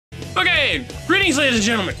Okay, greetings ladies and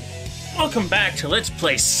gentlemen. Welcome back to Let's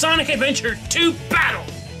Play Sonic Adventure 2 Battle.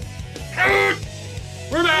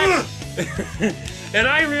 We're back. And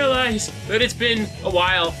I realize that it's been a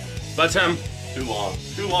while, but Too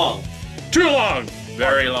long.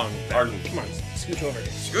 Very long. Pardon. Come on, scooch over here.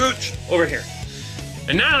 Scooch! Over here.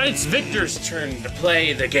 And now it's Victor's turn to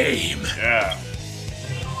play the game. Yeah.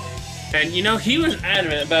 And you know, he was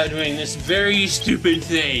adamant about doing this very stupid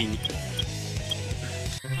thing.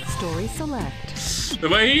 Story select. The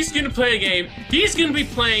way he's gonna play a game, he's gonna be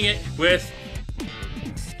playing it with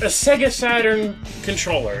a Sega Saturn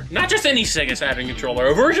controller. Not just any Sega Saturn controller,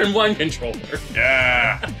 a version 1 controller.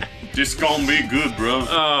 Yeah. This gonna be good, bro.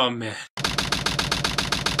 Oh, man.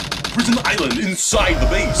 Prison Island inside the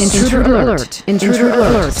base. Intruder alert. Intruder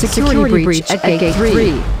alert. Security breach at gate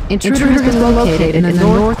 3. Intruder has been located in the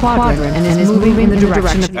north quadrant and is moving in the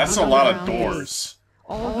direction of... That's a lot of doors.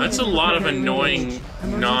 That's a lot of annoying,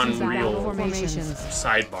 non-real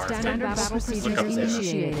sidebar things. Look up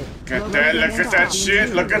there. Look at that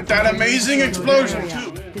shit. Look at that amazing explosion,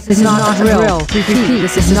 too. This is not a drill. Repeat,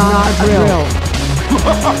 this is not a drill.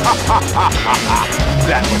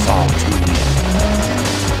 That was all too easy.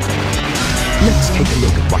 Let's take a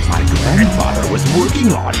look at what my grandfather was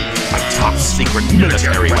working on. A top secret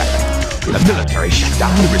military weapon. The military shut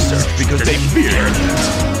down the research because they feared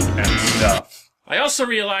it. And stuff. I also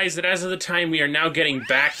realized that as of the time we are now getting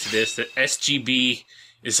back to this, that SGB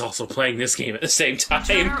is also playing this game at the same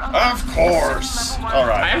time. Of course.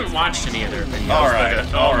 Alright. I haven't watched any of their videos. Alright.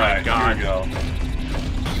 But, oh my god. Here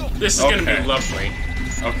we go. This is gonna be lovely.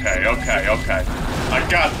 Okay. I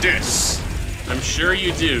got this. I'm sure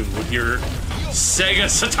you do with your Sega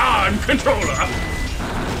Saturn controller.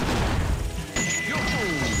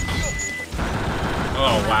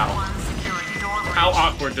 Oh wow. How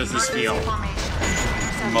awkward does this feel?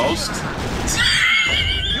 Most?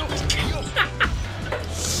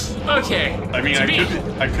 Okay. I mean, I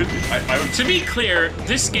would... To be clear,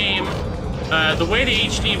 this game, the way the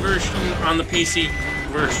HD version on the PC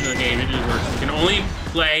version of the game works, you can only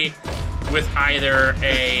play with either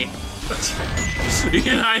a... you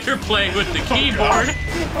can either play with the keyboard...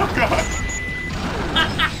 Oh god.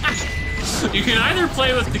 You can either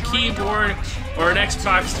play with the keyboard or an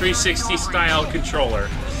Xbox 360 style controller.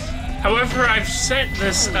 However, I've set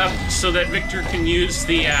this up so that Victor can use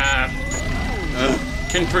the,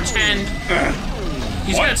 can pretend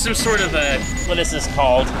he's got some sort of a, what is this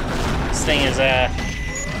called? This thing is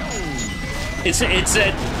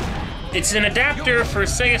it's an adapter for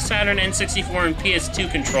Sega Saturn, N64, and PS2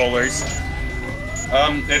 controllers.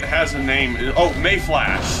 It has a name. Oh,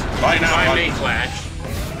 Mayflash. Buy now. Buy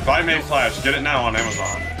Mayflash. Buy Mayflash. Get it now on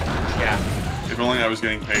Amazon. Yeah. If only I was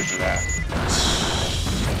getting paid for that.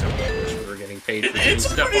 We were getting paid for doing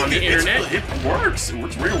stuff on the internet. It works. It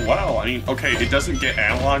works real well. I mean, okay, it doesn't get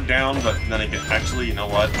analog down, but then it gets, actually, you know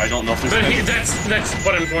what? I don't know if there's... But that's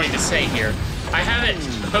what I'm going to say here. I have it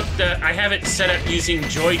hooked. I have it set up using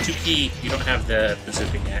Joy to Key. You don't have the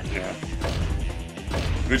bazooka yet. Yeah.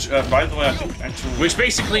 Which, by the way, I think actually... Which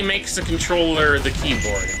basically makes the controller the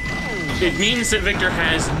keyboard. It means that Victor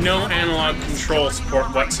has no analog control support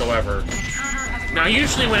whatsoever. Now,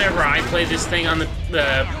 usually whenever I play this thing on the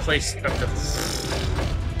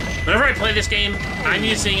whenever I play this game, I'm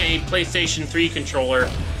using a PlayStation 3 controller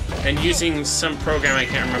and using some program, I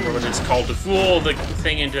can't remember what it's called, to fool the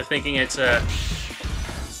thing into thinking it's a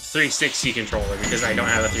 360 controller, because I don't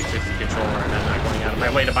have a 360 controller, and I'm not going out of my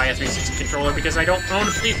way to buy a 360 controller because I don't own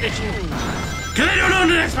a PlayStation. Because I don't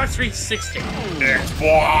own an Xbox 360.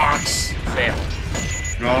 Xbox! Fail.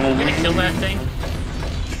 Are you gonna kill that thing?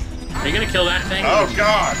 Are you gonna kill that thing? Oh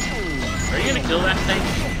god! Are you gonna kill that thing?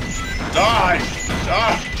 Die!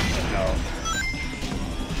 No.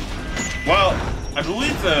 Well, I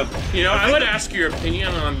believe the... You know, I would ask your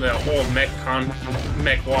opinion on the whole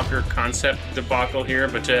Mech Walker concept debacle here,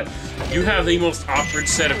 but you have the most awkward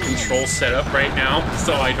set of controls set up right now,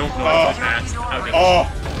 so I don't know how to ask.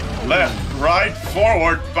 Left, right,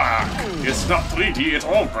 forward, back. It's not 3D at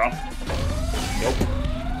all, bro. Nope.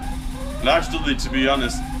 And actually, to be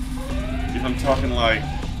honest, if I'm talking like...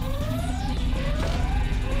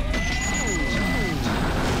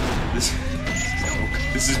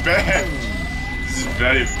 This is bad. This is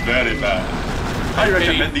very, very bad. I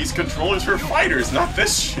recommend these controllers for fighters, not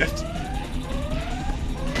this shit.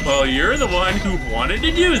 Well, you're the one who wanted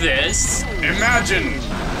to do this. Imagine!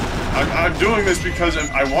 I'm doing this because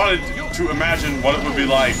I wanted to imagine what it would be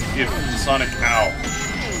like if Sonic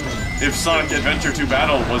Adventure 2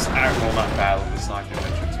 Battle was... well, not Battle, but Sonic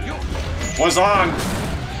Adventure 2 was on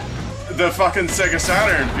the fucking Sega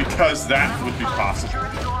Saturn, because that would be possible.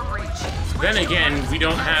 Then again, we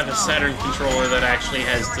don't have a Saturn controller that actually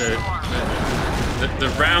has the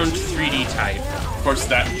round 3D type. Of course,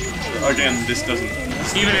 that again, this doesn't.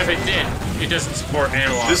 Even if it did, it doesn't support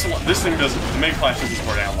analog. This thing doesn't. The Make Flash doesn't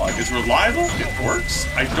support analog. It's reliable. It works.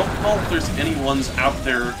 I don't know if there's any ones out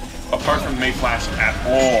there apart from Make Flash at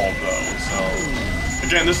all, though. So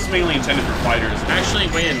again, this is mainly intended for fighters. Actually,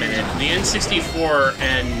 wait a minute. The N64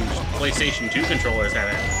 and PlayStation 2 controllers have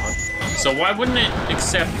analog. So why wouldn't it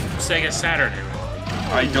accept Sega Saturn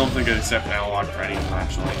analog? I don't think it accepts analog for any of them,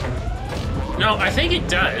 actually. No, I think it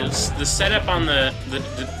does. The setup on the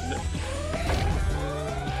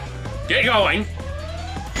Get going!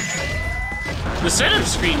 The setup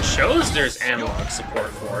screen shows there's analog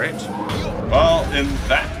support for it. Well, in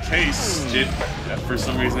that case, for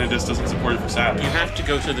some reason it just doesn't support it for Saturn. You have to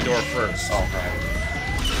go to the door first. Oh, right.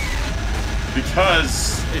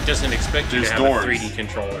 Because it doesn't expect you to have doors. A 3D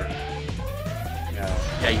controller. Yeah.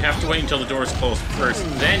 Yeah, you have to wait until the door's closed first,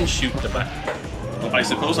 then shoot the button. Well, I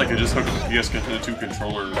suppose I could just hook up the PS2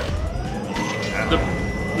 controller.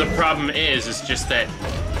 The problem is just that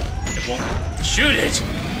it won't shoot it.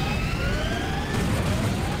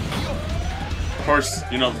 Of course,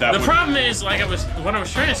 you know that. The problem is, what I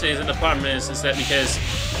was trying to say is that the problem is that because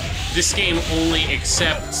this game only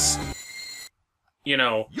accepts, you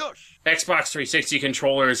know, Xbox 360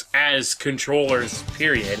 controllers as controllers.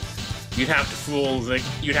 Period. You'd have to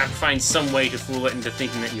find some way to fool it into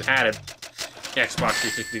thinking that you had a Xbox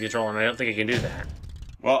 360 controller, and I don't think I can do that.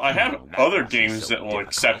 Well, I have other games that will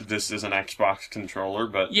accept this as an Xbox controller,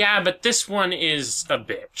 but yeah, but this one is a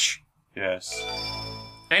bitch. Yes.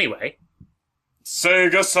 Anyway.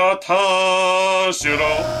 Sega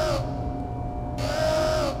Satashiro.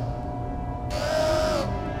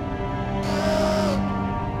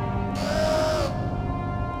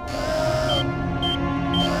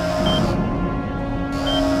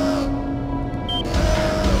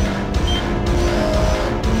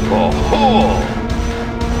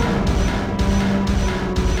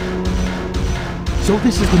 So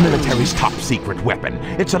this is the military's top secret weapon.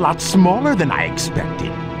 It's a lot smaller than I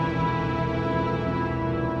expected.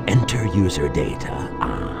 Enter user data.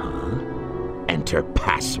 Enter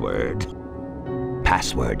password.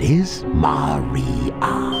 Password is Maria.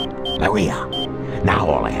 Maria. Now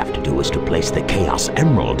all I have to do is to place the Chaos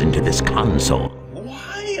Emerald into this console.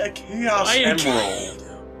 Why a Chaos Emerald?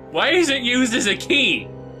 Why is it used as a key?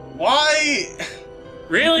 Why?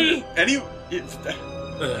 Really?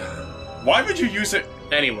 Why would you use it?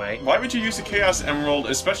 Anyway. Why would you use a Chaos Emerald,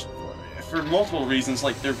 especially for multiple reasons?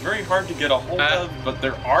 Like, they're very hard to get a hold of, but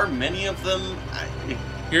there are many of them.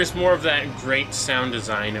 Here's more of that great sound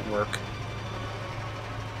design at work.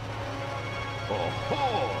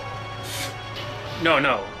 No,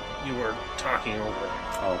 you were talking over it.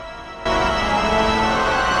 Oh.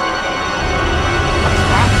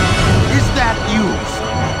 Is that you,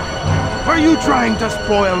 son? Are you trying to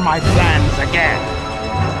spoil my plans again?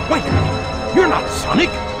 Wait a minute. You're not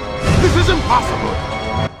Sonic. This is impossible.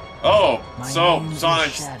 Oh, so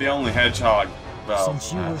Sonic's the only hedgehog. Well,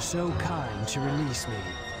 since you were so kind to release me,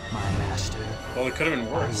 my master. Well, it could have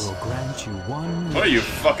been worse. I will grant you one. What are you,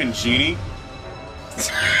 fucking genie?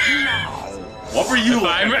 What were you?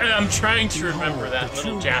 I'm trying to remember that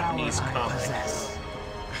little Japanese comic.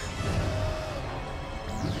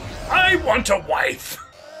 I want a wife.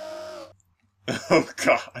 Oh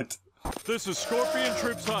God. This is Scorpion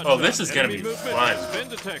Troops Hot. Oh, this is gonna be fun. Has been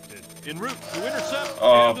detected. En route to intercept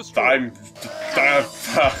Oh, and destroy.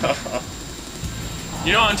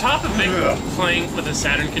 You know, on top of playing with a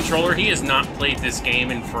Saturn controller, he has not played this game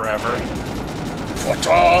in forever.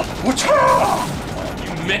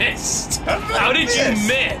 You missed! How did you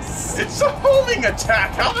miss? It's a homing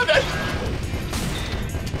attack! How did I...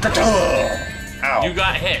 Ow. You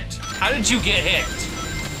got hit. How did you get hit?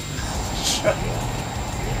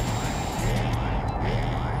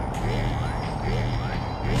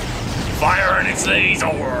 Fire and it's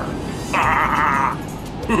over! Ah!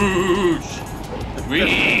 Whoosh!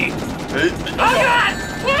 Wee! Oh God!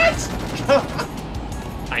 What?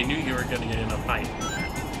 I knew you were gonna get in a fight.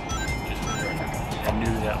 I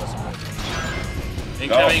knew that was right.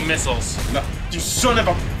 Incoming missiles. No, you son of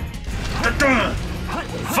a...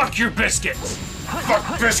 Fuck your biscuits!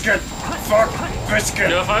 Fuck biscuit! Fuck biscuit!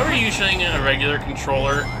 You know, if I were using a regular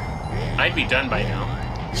controller, I'd be done by now.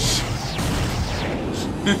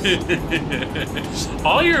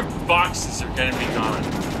 All your boxes are gonna be gone.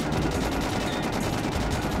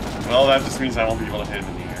 Well, that just means I won't be able to hit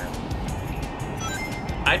him in the air.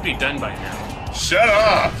 I'd be done by now. Shut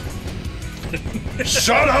up!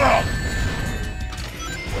 Shut up!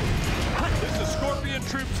 This is Scorpion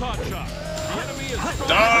Troops Hotshot. The enemy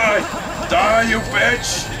Die! Die, you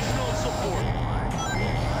bitch!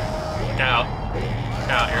 Look out. Look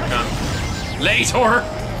out, here it comes. Laser!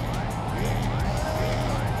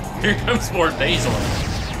 Here comes more basil.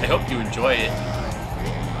 I hope you enjoy it.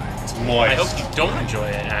 It's moist. I hope you don't enjoy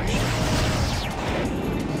it, actually.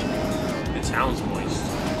 It sounds moist.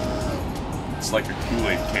 It's like a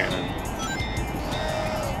Kool-Aid cannon.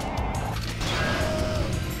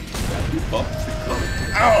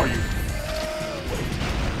 Ow, you...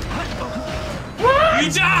 You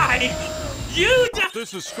die! You die!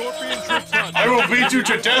 This is Scorpion Troops Hunt. I will beat you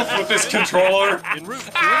to death with this controller! En route to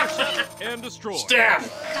intercept and destroy. Stab!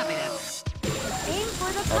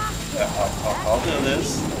 I'll do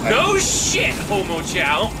this. No shit, Homo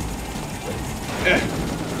Chow!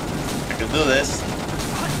 I can do this.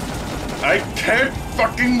 I can't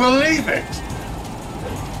fucking believe it!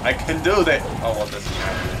 I can do that. Oh, well, this is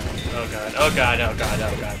happening. Oh god, oh god, oh god,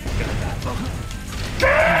 oh god.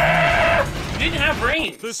 You didn't have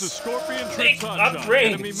range! This is Scorpion Take Troops up Hunt.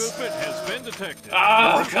 range. Enemy movement has been detected.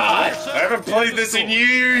 Oh god! I haven't played this in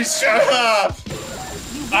years! Shut up!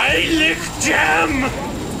 I licked jam!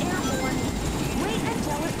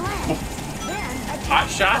 Hot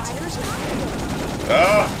shot?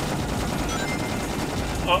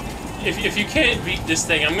 Oh, if you can't beat this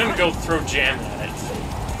thing, I'm gonna go throw jam at it.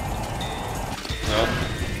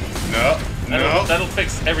 No. That'll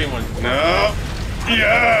fix everyone. No.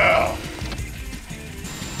 Yeah!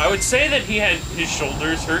 I would say that he had his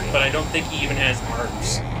shoulders hurt, but I don't think he even has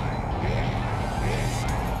arms.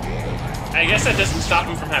 I guess that doesn't stop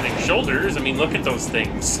him from having shoulders. I mean, look at those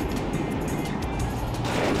things.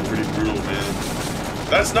 Pretty brutal, man.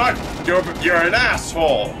 That's not... You're an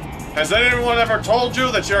asshole! Has anyone ever told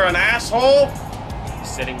you that you're an asshole?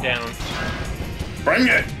 Sitting down. Bring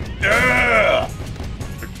it! Yeah!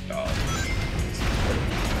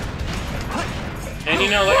 And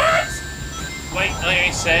you know, like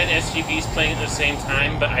I said, SGB's playing at the same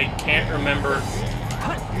time, but I can't remember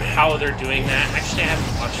how they're doing that. Actually, I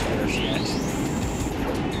haven't watched theirs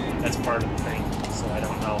yet. That's part of the thing, so I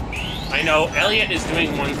don't know. I know Elliot is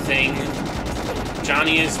doing one thing,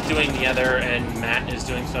 Johnny is doing the other, and Matt is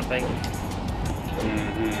doing something.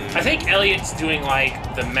 I think Elliot's doing,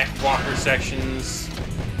 like, the mech walker sections.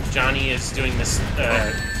 Johnny is doing the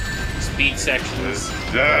speed sections.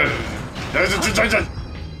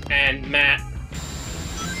 And Matt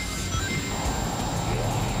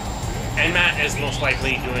is most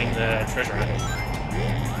likely doing the treasure hunt.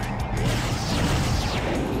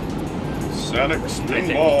 Sonic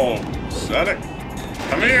Spinball! Sonic!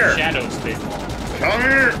 Come here! Shadow Spinball. Come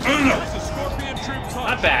here! This is Scorpion Troops Hunt.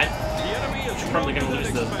 Not bad. The enemy is Probably gonna lose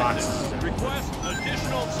expended. those boxes. Request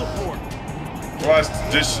additional support. Request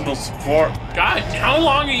additional support. God, how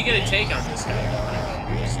long are you gonna take on this guy?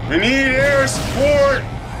 We need air support!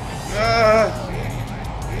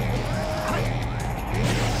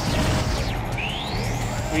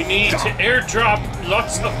 We need to airdrop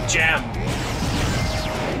lots of jam.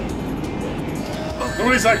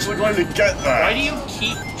 Nobody's actually going to get that. Why do you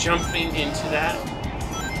keep jumping into that?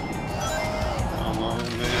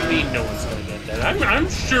 I mean, no one's gonna get that. I'm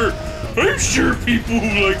sure people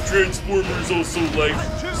who like Transformers also like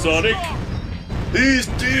Sonic. He's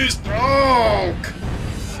too strong!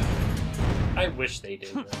 I wish they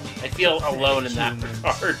did. I feel alone in that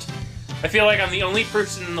regard. I feel like I'm the only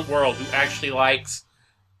person in the world who actually likes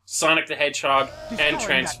Sonic the Hedgehog and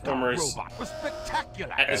Transformers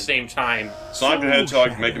at the same time. Sonic the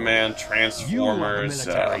Hedgehog, Mega Man, Transformers,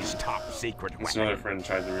 top secret what's another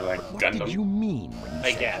franchise that we like? What did you Gundam. mean when you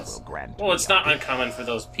I said guess. the Grand Well, it's Prix not uncommon for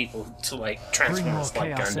those people to like Bring more Transformers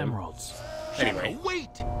like Chaos Gundam. Emeralds. Anyway,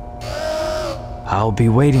 Wait! I'll be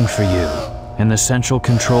waiting for you in the central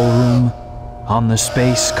control room on the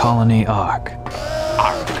Space Colony Ark.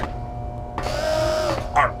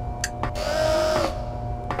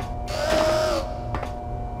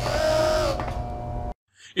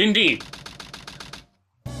 indeed.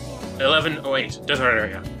 1108, Desert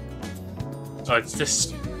Area. Oh, it's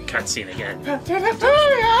this cutscene again. Let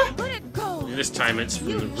it go. This time it's from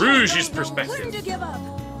the You just Rouge's don't know when perspective. to give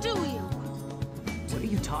up, do you? What are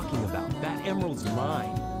you talking about? That emerald's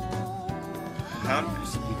mine.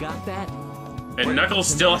 You got that? And Knuckles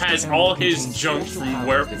still has all his junk from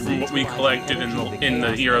what we collected in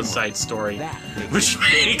the Hero Side story, which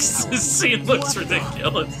makes this scene looks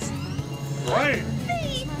ridiculous. Right.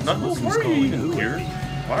 Knuckles, why are you even here?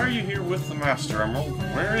 Why are you here with the Master Emerald?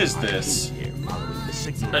 Where is this?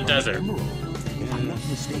 A desert. If I'm not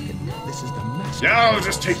mistaken, this is the master. Yeah, I'll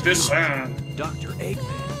just take this Dr.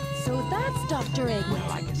 Eggman. So that's Dr. Eggman.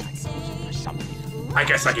 I guess I can use it for something. I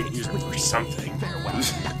guess I can use it for something.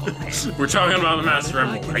 We're talking about the Master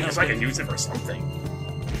Emerald. I guess I can use it for something.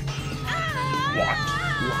 What?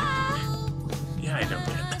 Yeah, I know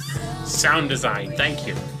that. Sound design, thank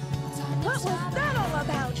you. What was that all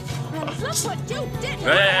about? And look what you did!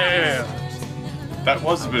 Hey! That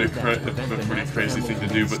was a bit of a pretty crazy thing to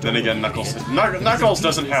do, but then again, Knuckles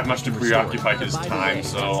doesn't have much to preoccupy his time,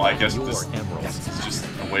 so I guess this is just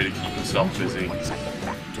a way to keep himself busy.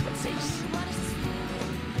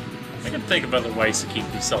 I can think of other ways to keep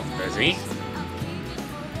himself busy.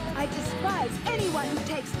 I despise anyone who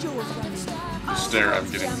takes jewels from me. The stare I'm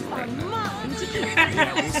getting from right now.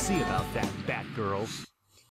 Yeah, we'll see about that, Batgirl.